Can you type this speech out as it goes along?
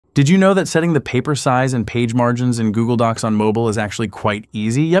Did you know that setting the paper size and page margins in Google Docs on mobile is actually quite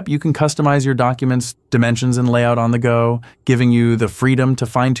easy? Yep, you can customize your documents, dimensions, and layout on the go, giving you the freedom to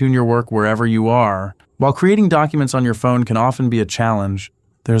fine-tune your work wherever you are. While creating documents on your phone can often be a challenge,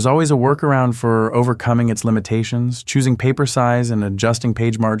 there's always a workaround for overcoming its limitations. Choosing paper size and adjusting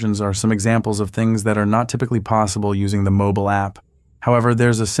page margins are some examples of things that are not typically possible using the mobile app. However,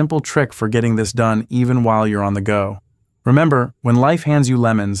 there's a simple trick for getting this done even while you're on the go. Remember, when life hands you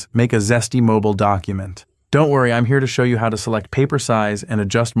lemons, make a zesty mobile document. Don't worry, I'm here to show you how to select paper size and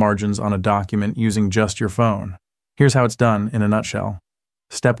adjust margins on a document using just your phone. Here's how it's done in a nutshell.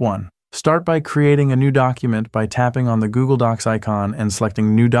 Step 1. Start by creating a new document by tapping on the Google Docs icon and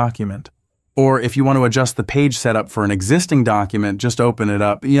selecting New Document. Or if you want to adjust the page setup for an existing document, just open it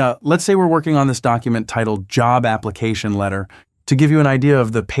up. Let's say we're working on this document titled Job Application Letter. To give you an idea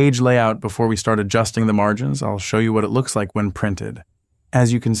of the page layout before we start adjusting the margins, I'll show you what it looks like when printed.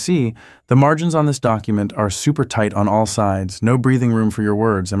 As you can see, the margins on this document are super tight on all sides. No breathing room for your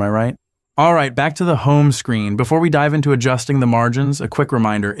words, am I right? All right, back to the home screen. Before we dive into adjusting the margins, a quick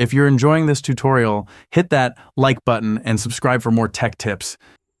reminder, if you're enjoying this tutorial, hit that like button and subscribe for more tech tips.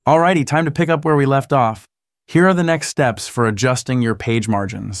 Alrighty, time to pick up where we left off. Here are the next steps for adjusting your page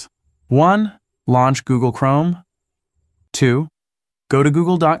margins. 1. Launch Google Chrome. 2. Go to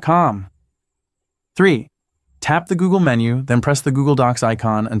google.com. 3. Tap the Google menu, then press the Google Docs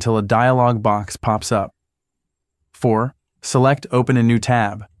icon until a dialog box pops up. 4. Select Open a new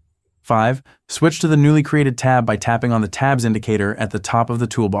tab. 5. Switch to the newly created tab by tapping on the tabs indicator at the top of the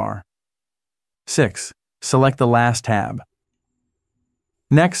toolbar. 6. Select the last tab.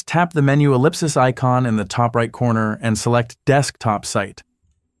 Next, tap the menu ellipsis icon in the top right corner and select Desktop Site.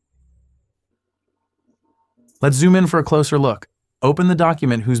 Let's zoom in for a closer look. Open the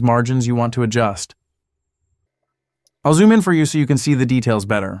document whose margins you want to adjust. I'll zoom in for you so you can see the details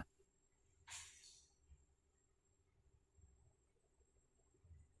better.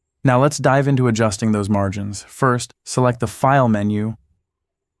 Now let's dive into adjusting those margins. First, select the File menu,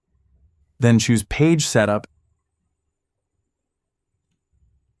 then choose Page Setup,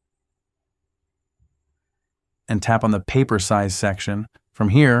 and tap on the Paper Size section. From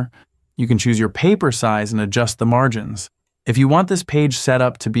here, you can choose your paper size and adjust the margins. If you want this page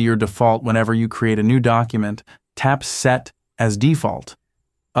setup to be your default whenever you create a new document, tap Set as Default.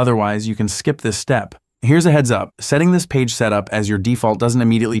 Otherwise, you can skip this step. Here's a heads up, setting this page setup as your default doesn't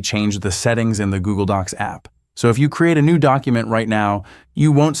immediately change the settings in the Google Docs app. So if you create a new document right now,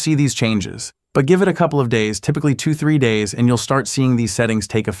 you won't see these changes. But give it a couple of days, typically 2-3 days, and you'll start seeing these settings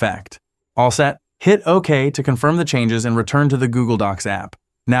take effect. All set? Hit OK to confirm the changes and return to the Google Docs app.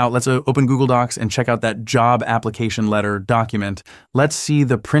 Now let's open Google Docs and check out that Job Application Letter document. Let's see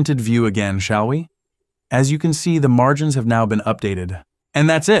the printed view again, shall we? As you can see, the margins have now been updated. And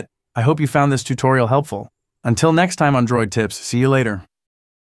that's it. I hope you found this tutorial helpful. Until next time on Droid Tips, see you later.